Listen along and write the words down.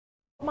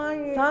my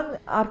son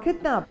are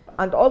kidnapped,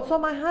 and also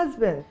my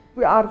husband.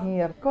 We are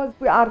here because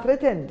we are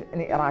threatened in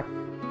Iraq.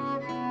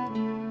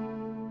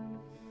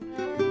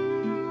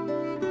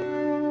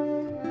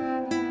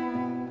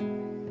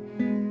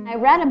 I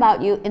read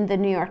about you in the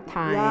New York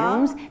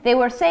Times. Yeah. They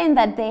were saying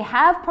that they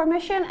have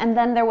permission and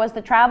then there was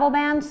the travel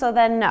ban, so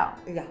then no.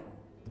 Yeah.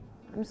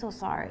 I'm so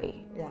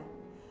sorry. Yeah.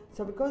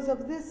 So because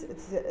of this,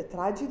 it's a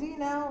tragedy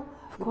now.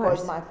 Of because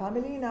course. my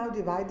family now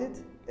divided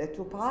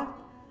two parts.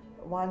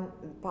 One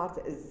part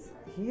is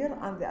here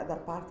and the other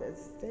part is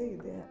stay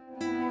there.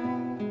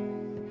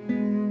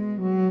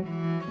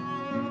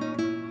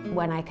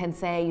 When I can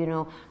say, you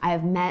know, I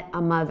have met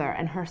a mother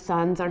and her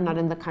sons are not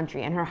in the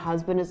country and her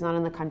husband is not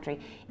in the country,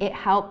 it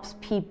helps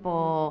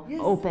people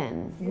open.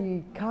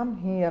 We come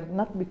here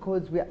not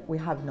because we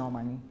have no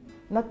money,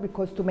 not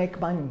because to make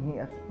money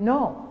here,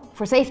 no.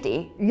 For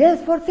safety.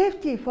 Yes, for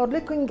safety, for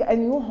looking a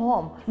new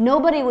home.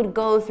 Nobody would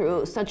go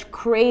through such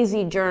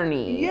crazy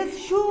journey. Yes,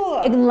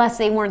 sure. Unless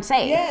they weren't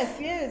safe. Yes,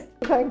 yes.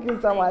 Thank you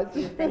so much.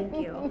 Thank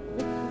you.